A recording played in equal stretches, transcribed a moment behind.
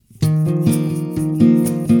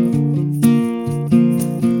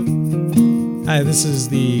Hi, this is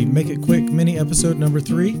the Make It Quick mini episode number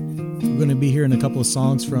 3. We're going to be hearing a couple of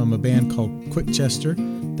songs from a band called Quickchester.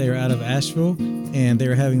 They are out of Asheville, and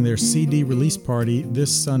they're having their CD release party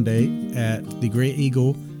this Sunday at the Grey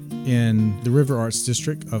Eagle in the River Arts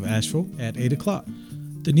District of Asheville at 8 o'clock.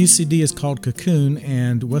 The new CD is called Cocoon,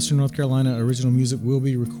 and Western North Carolina Original Music will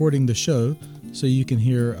be recording the show, so you can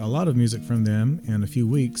hear a lot of music from them in a few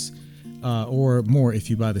weeks, or more if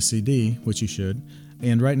you buy the CD, which you should.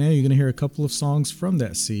 And right now you're going to hear a couple of songs from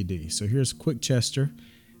that CD. So here's Quickchester,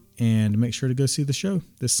 and make sure to go see the show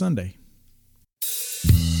this Sunday.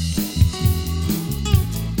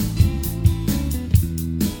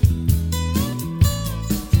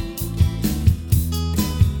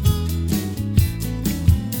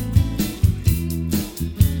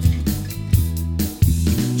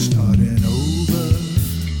 Starting over,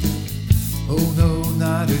 oh no,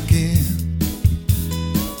 not again.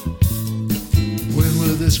 When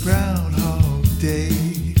will this Groundhog Day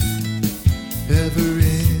ever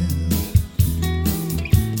end?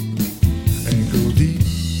 Ankle deep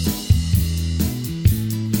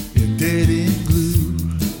in dead end glue.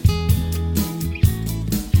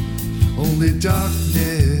 Only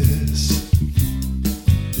darkness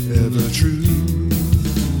ever true.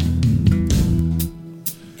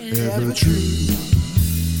 Ever true.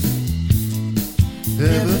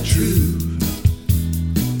 Ever true.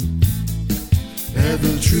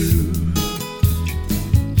 Ever true.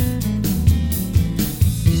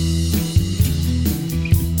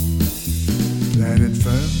 Landed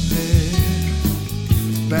firmly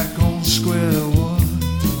back on square one,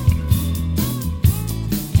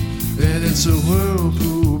 and it's a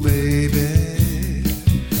whirlpool, baby,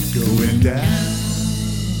 going down,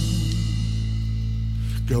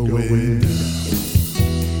 going down.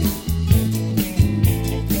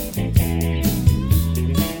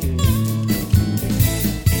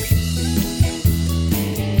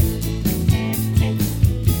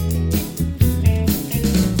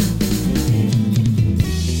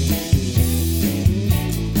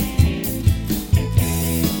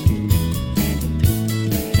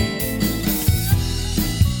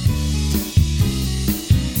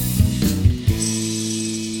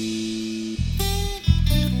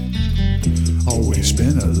 Always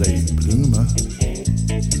been a late bloomer,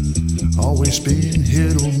 always been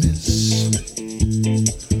hit or miss,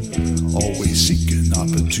 always seeking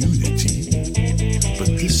opportunity, but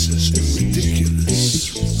this is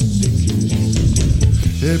ridiculous.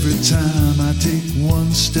 Every time I take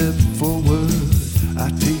one step forward, I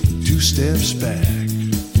take 2 steps back.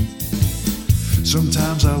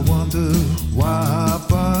 Sometimes I wonder why I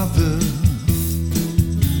bother.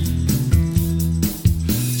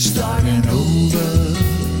 Starting over,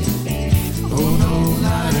 oh no,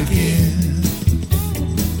 not again.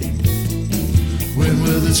 When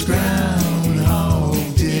will this Groundhog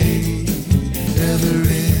Day ever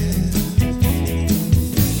end?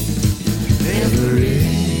 Ever end?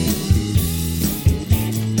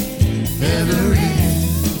 Ever end?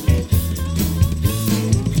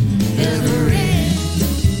 Ever end?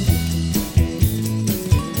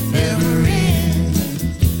 Ever end?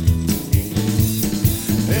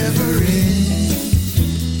 Ever end?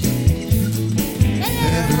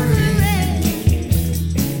 Ever end?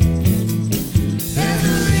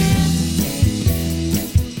 Ever end?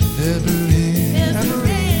 Ever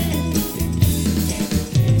end?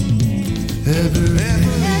 Ever end?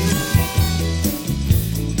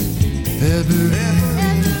 Ever end?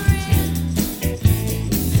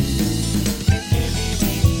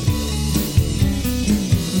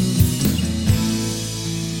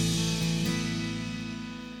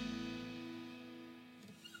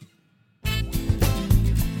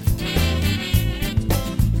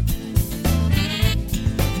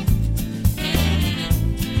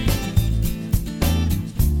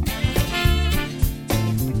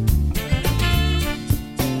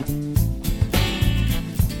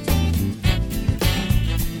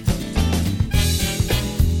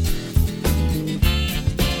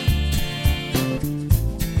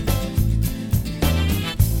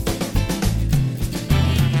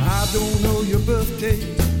 Don't know your birthday,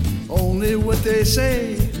 only what they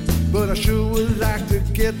say, but I sure would like to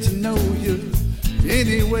get to know you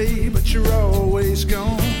anyway. But you're always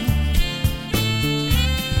gone,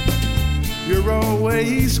 you're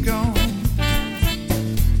always gone.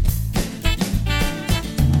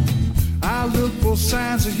 I look for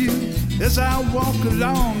signs of you as I walk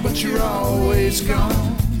along, but you're always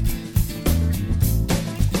gone.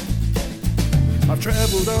 I've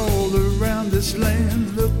traveled all around this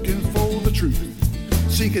land looking for the truth,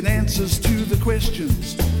 seeking answers to the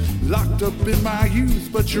questions locked up in my youth,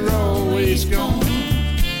 but you're always gone.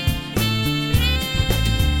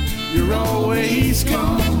 you're always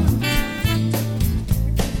gone.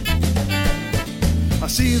 I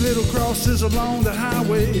see little crosses along the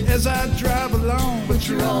highway as I drive along, but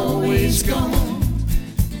you're always gone.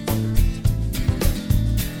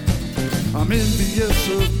 I'm envious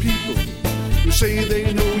of people who say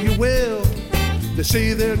they know you well. They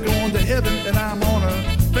say they're going to heaven and I'm on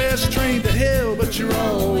a fast train to hell, but you're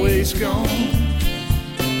always gone.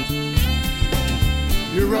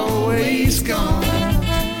 You're always gone.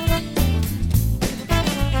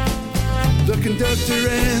 The conductor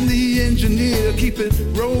and the engineer keep it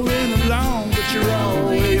rolling along, but you're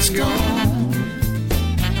always gone.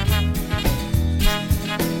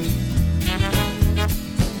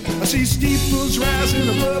 I see steeples rising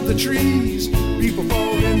above the trees, people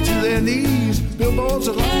falling to their knees, billboards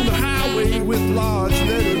along the highway with large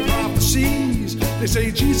lettered prophecies. They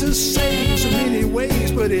say Jesus saves in many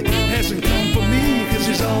ways, but it hasn't come for me, 'cause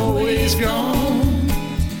he's always gone.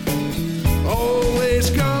 Always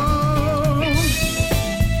gone.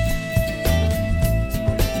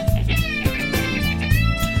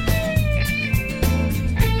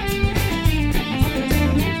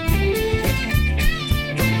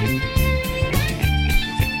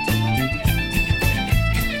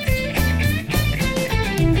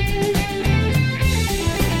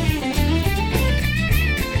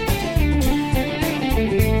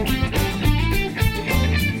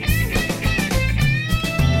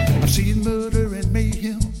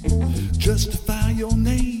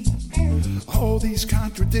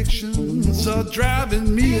 Contradictions are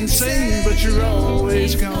driving me insane, but you're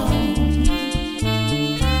always gone.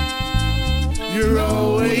 You're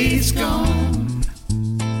always gone.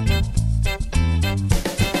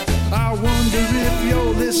 I wonder if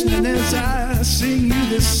you're listening as I sing you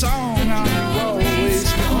this song. I'm always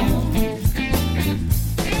gone.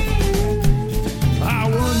 I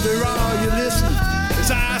wonder, are you listening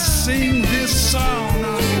as I sing this song?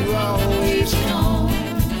 I'm always gone.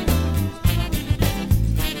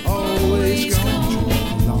 Always gone.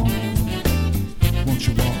 Won't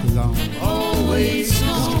you walk along? Always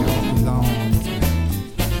gone.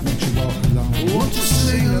 Won't you walk along? Won't you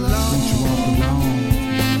sing along? Won't you walk along?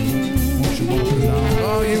 Won't you walk along?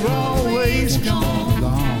 Oh, you're always gone.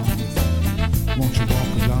 Won't you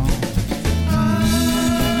walk along? Won't you walk along?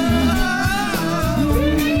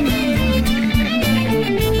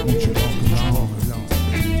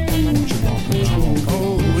 Won't you walk along?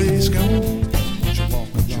 Always gone.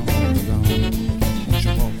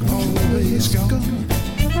 Always gone.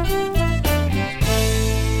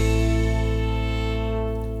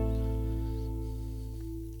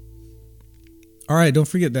 All right, don't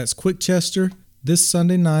forget that's Quick Chester this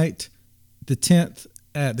Sunday night, the 10th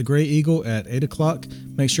at the Gray Eagle at 8 o'clock.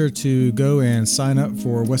 Make sure to go and sign up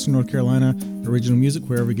for Western North Carolina Original Music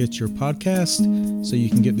wherever you get your podcast, so you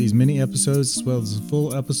can get these mini episodes as well as the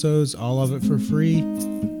full episodes, all of it for free.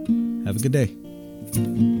 Have a good day.